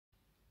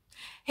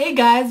Hey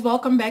guys,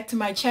 welcome back to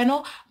my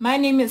channel. My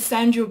name is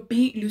Sandra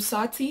B.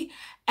 Lusati,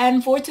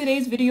 and for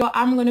today's video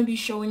I'm going to be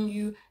showing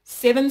you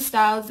 7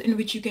 styles in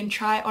which you can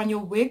try on your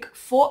wig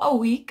for a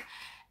week.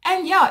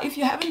 And yeah, if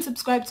you haven't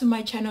subscribed to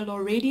my channel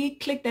already,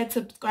 click that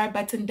subscribe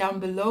button down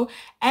below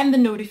and the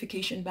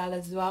notification bell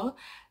as well.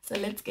 So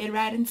let's get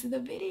right into the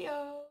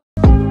video.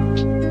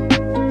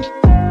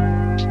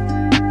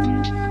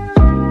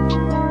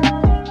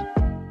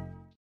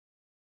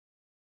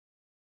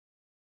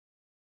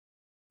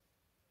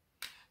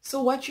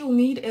 So what you'll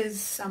need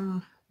is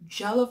some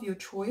gel of your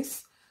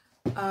choice,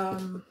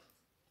 hair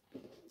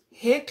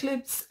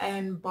clips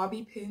and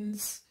bobby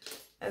pins,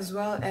 as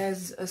well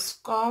as a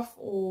scarf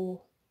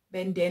or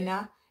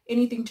bandana,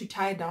 anything to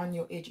tie down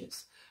your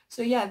edges.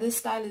 So yeah, this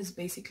style is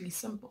basically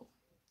simple.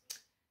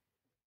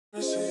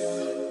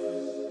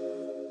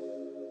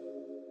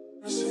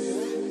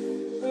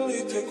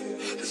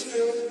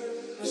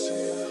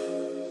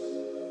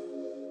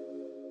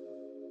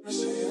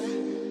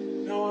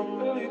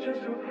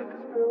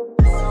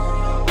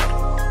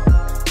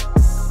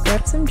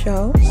 Grab some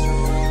gel.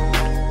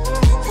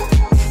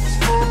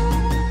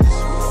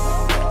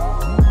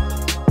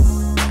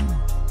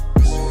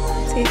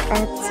 Take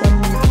out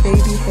some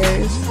baby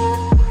hairs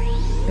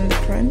in the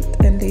front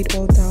and lay it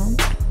all down.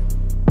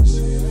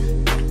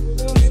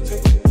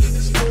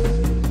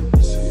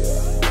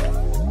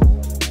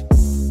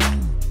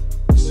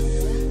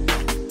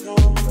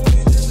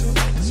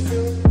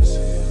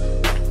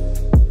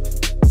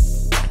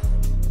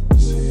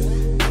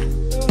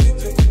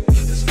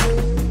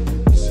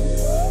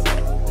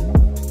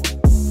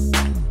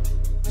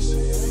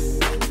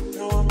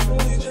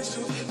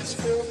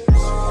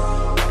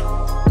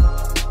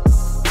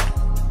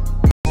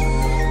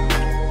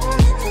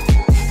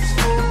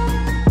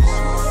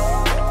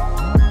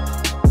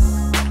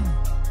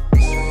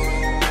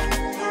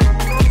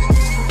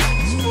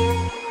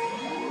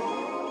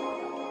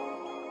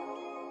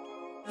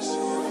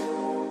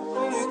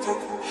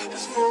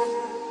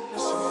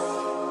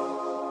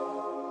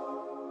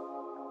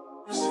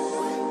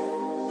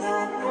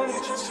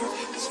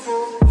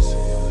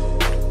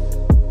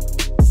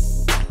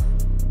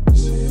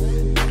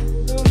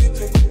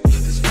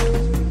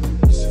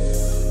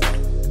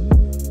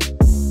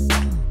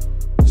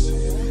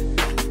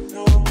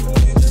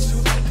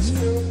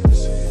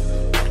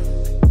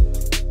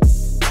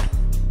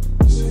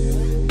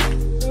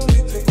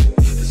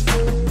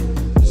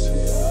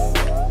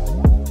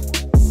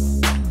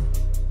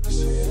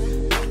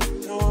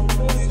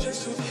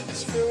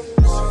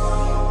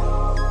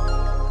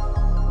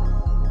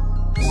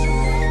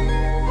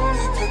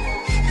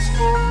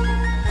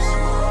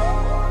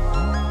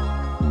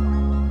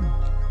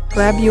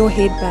 Grab your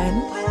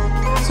headband.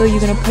 So you're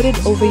going to put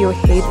it over your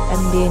head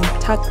and then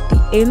tuck the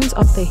ends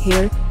of the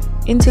hair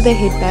into the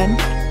headband,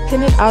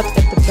 pin it out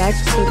at the back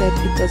so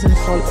that it doesn't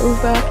fall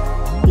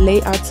over,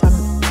 lay out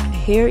some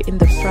hair in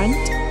the front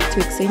to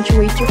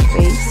accentuate your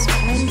face,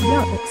 and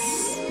yeah,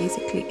 that's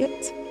basically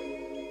it.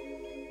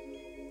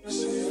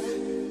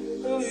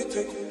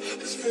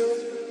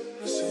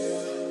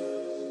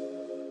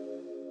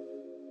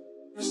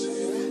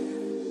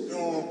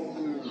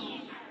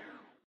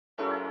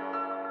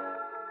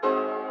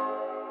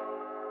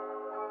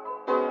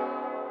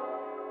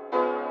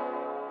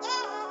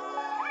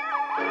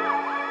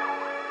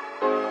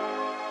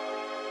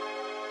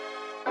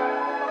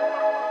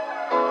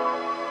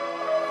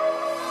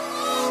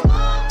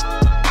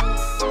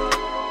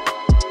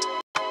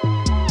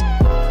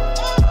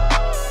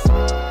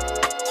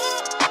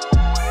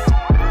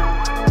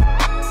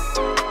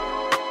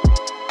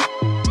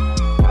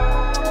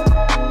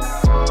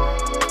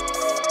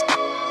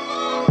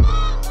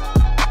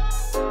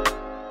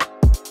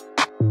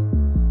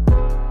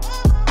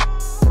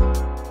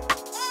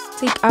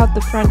 Take out the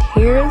front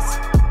hairs,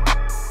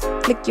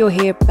 flick your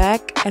hair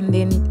back, and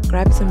then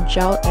grab some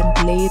gel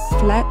and lay it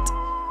flat.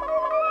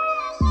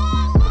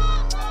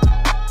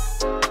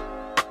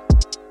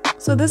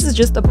 So this is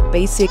just a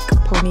basic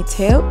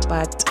ponytail,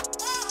 but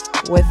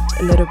with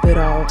a little bit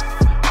of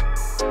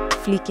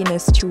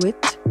fleekiness to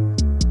it.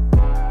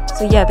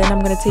 So yeah, then I'm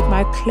going to take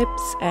my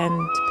clips and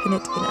pin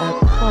it in a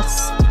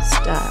cross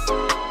style.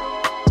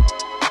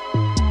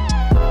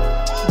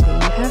 And there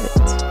you have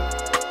it.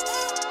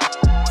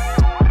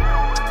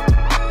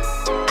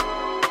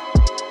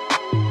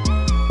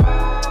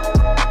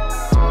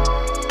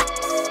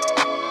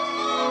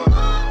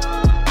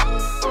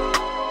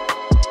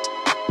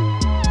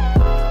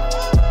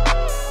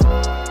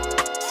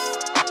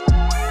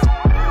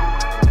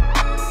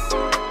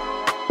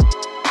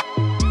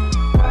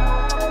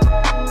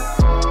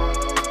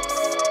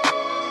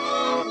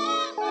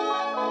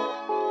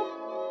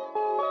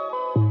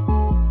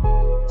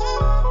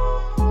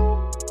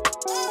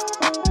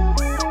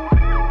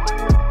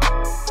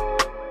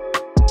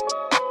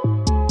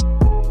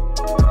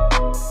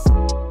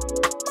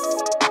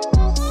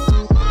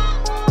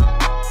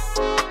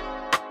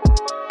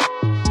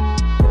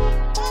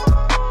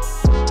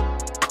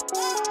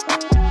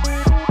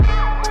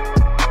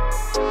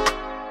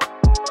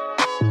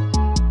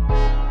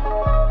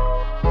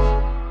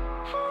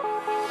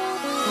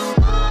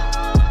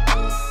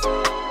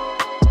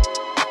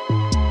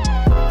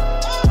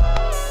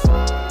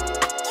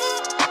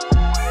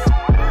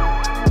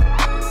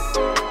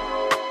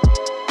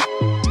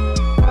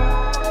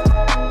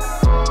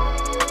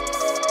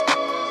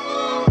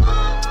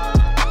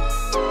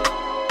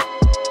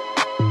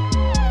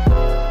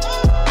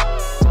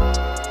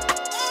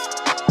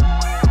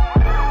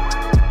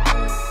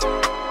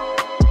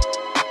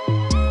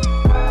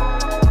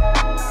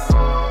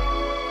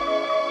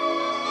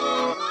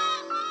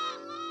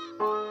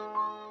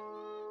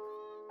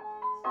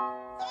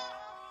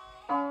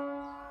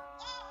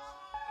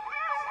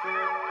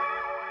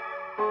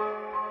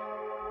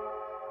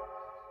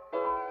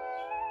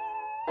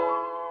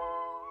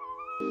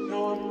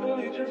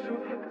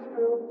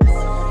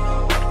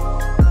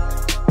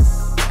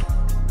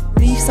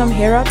 Leave some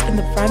hair out in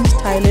the front,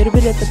 tie a little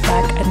bit at the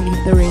back and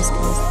leave the rest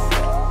loose.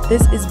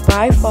 This is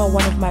by far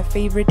one of my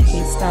favorite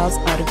hairstyles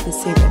out of the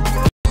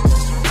 7.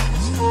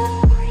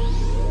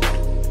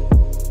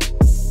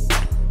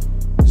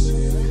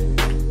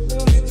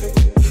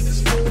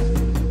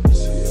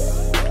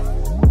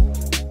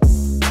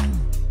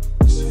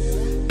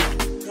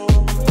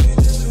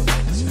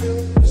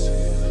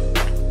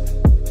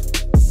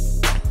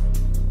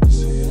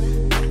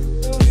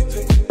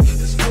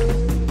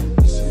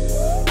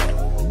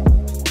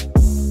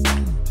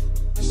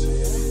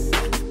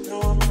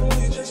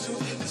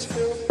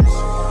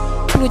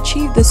 To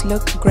achieve this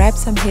look, grab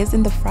some hairs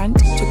in the front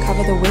to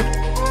cover the wig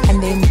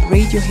and then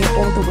braid your hair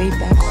all the way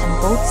back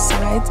on both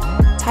sides,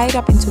 tie it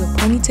up into a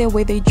ponytail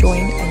where they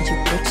join, and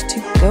you're good to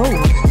go.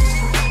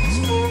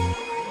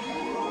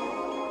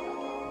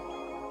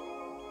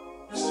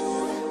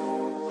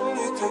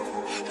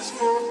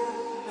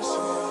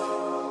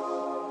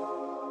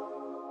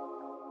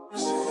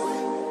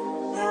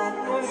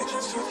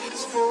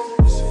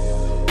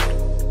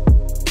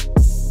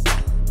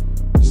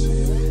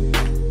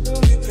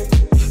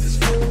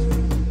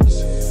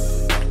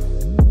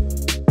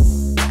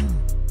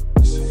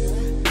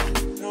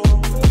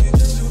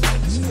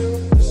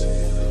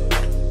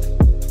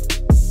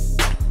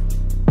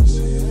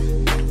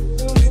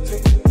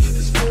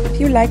 If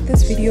you like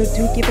this video,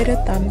 do give it a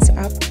thumbs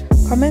up.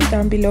 Comment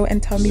down below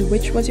and tell me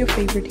which was your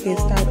favorite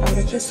hairstyle out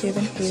of the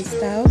 7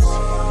 hairstyles.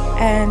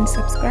 And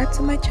subscribe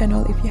to my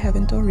channel if you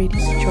haven't already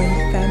to join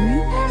the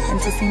family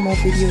and to see more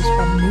videos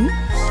from me.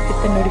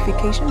 Hit the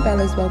notification bell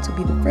as well to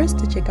be the first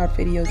to check out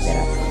videos that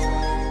I post.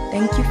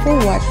 Thank you for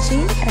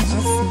watching and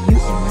I'll see you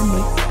in my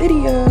next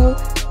video.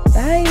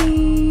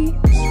 Bye!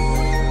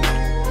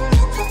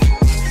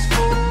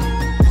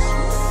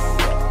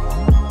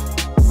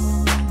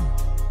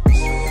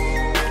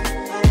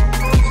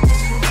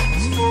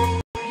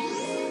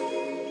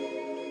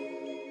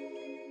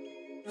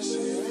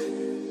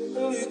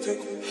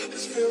 Take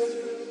this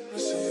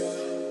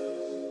feel,